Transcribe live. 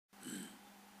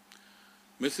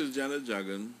Mrs. Janet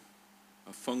Jagan,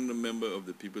 a founder member of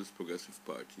the People's Progressive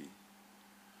Party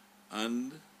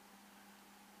and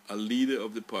a leader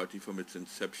of the party from its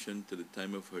inception to the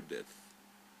time of her death,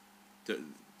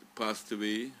 passed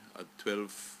away at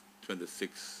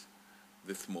 12:26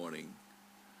 this morning.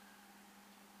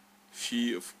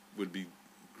 She would be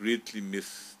greatly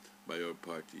missed by our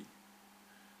party.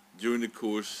 During the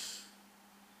course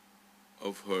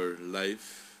of her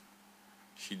life,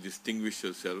 she distinguished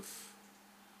herself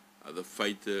as a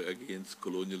fighter against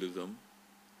colonialism,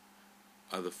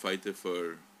 as a fighter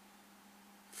for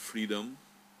freedom,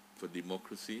 for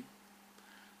democracy.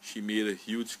 She made a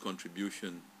huge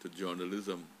contribution to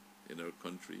journalism in our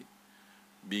country,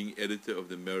 being editor of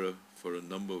the Mirror for a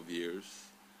number of years,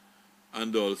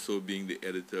 and also being the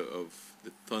editor of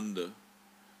the Thunder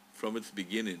from its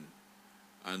beginning.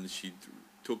 And she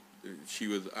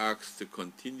was asked to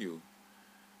continue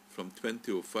from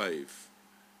 2005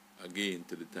 again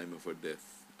to the time of her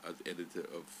death as editor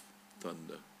of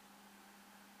Thunder.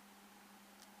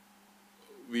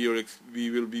 We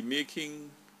will be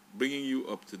bringing you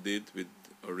up to date with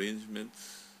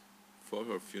arrangements for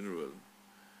her funeral.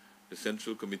 The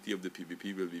Central Committee of the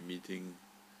PPP will be meeting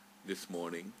this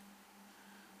morning,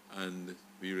 and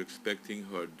we are expecting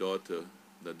her daughter,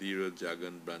 Nadira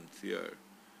Jagan Brancier,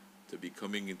 to be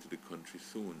coming into the country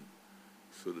soon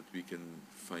so that we can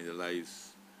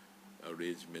finalize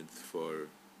arrangements for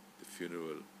the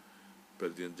funeral.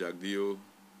 President Jagdeo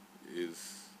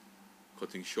is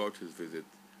cutting short his visit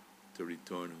to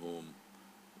return home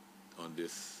on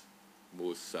this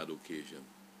most sad occasion.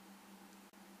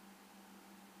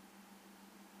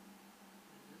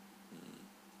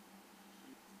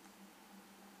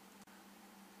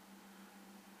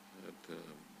 At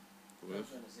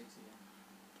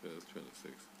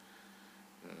 12:26.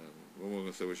 What am I going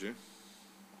to say with you?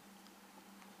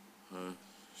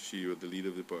 She was the leader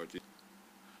of the party.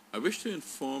 I wish to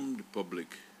inform the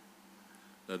public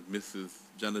that Mrs.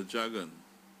 Janet Jagan,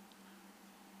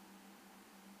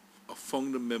 a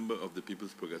founder member of the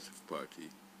People's Progressive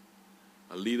Party,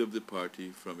 a leader of the party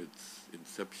from its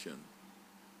inception,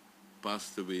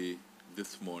 passed away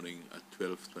this morning at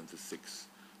 12:26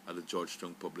 at the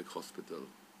Georgetown Public Hospital.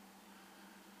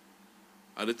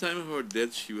 At the time of her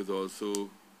death, she was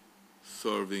also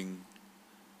serving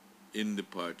in the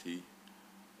party,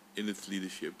 in its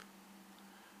leadership,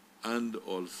 and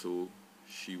also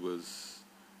she was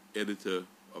editor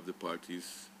of the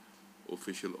party's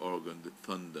official organ, the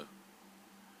Thunder.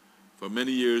 For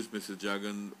many years, Mrs.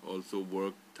 Jagan also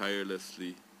worked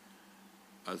tirelessly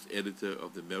as editor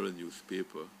of the Mirror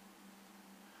newspaper,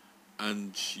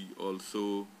 and she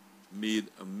also made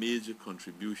a major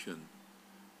contribution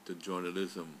to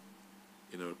journalism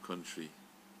in our country.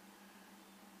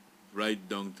 Right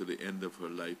down to the end of her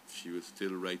life, she was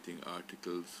still writing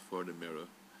articles for the Mirror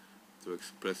to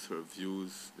express her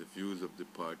views, the views of the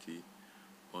party,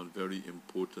 on very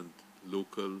important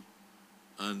local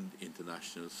and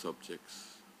international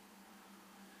subjects.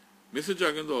 Mr.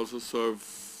 Jagan also served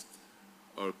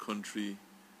our country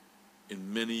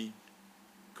in many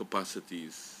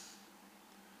capacities.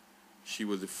 She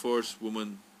was the first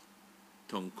woman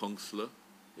town councillor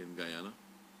in Guyana.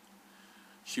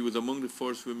 She was among the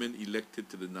first women elected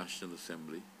to the National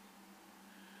Assembly.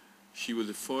 She was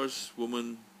the first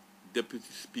woman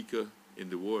deputy speaker in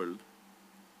the world.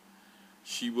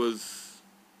 She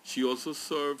also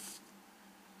served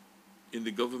in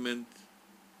the government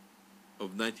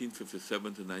of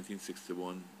 1957 to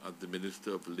 1961 as the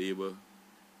Minister of Labour,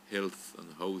 Health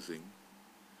and Housing,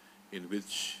 in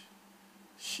which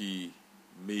she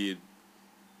made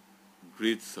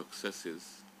great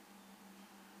successes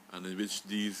and in which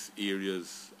these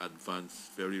areas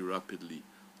advanced very rapidly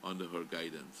under her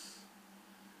guidance.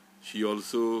 She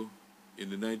also, in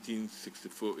the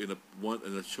 1964,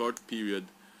 in a short period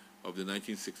of the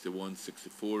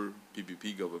 1961-64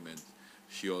 PPP government,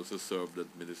 she also served as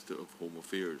Minister of Home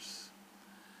Affairs.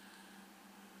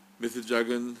 Mrs.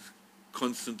 Jagan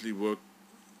constantly worked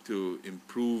to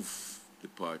improve the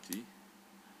party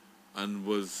and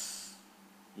was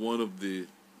one of the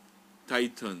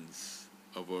titans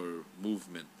of our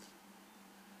movement.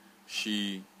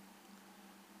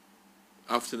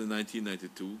 After the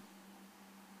 1992,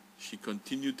 she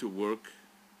continued to work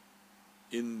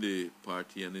in the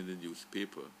party and in the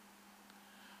newspaper.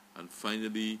 And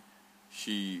finally,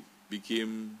 she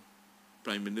became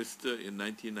Prime Minister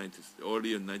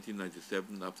early in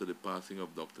 1997 after the passing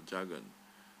of Dr. Jagan,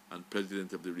 and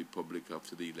President of the Republic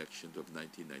after the elections of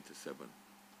 1997.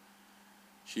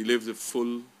 She lived a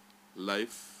full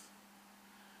life.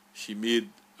 She made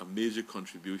a major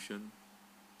contribution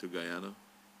to Guyana.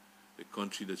 the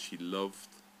country that she loved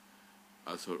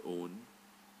as her own.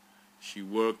 She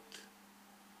worked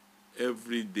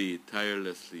every day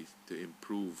tirelessly to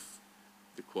improve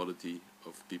the quality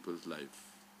of people's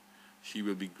life. She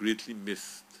will be greatly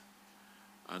missed,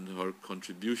 and her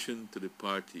contribution to the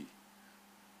party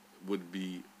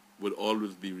would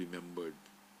always be remembered.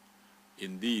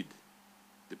 Indeed,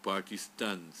 the party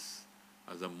stands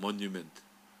as a monument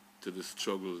to the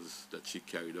struggles that she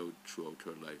carried out throughout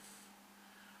her life.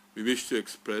 We wish to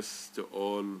express to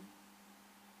all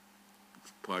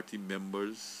party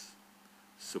members,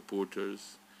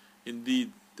 supporters,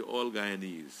 indeed to all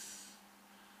Guyanese,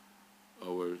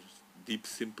 our deep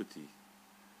sympathy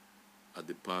at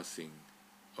the passing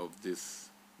of this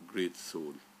great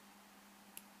soul.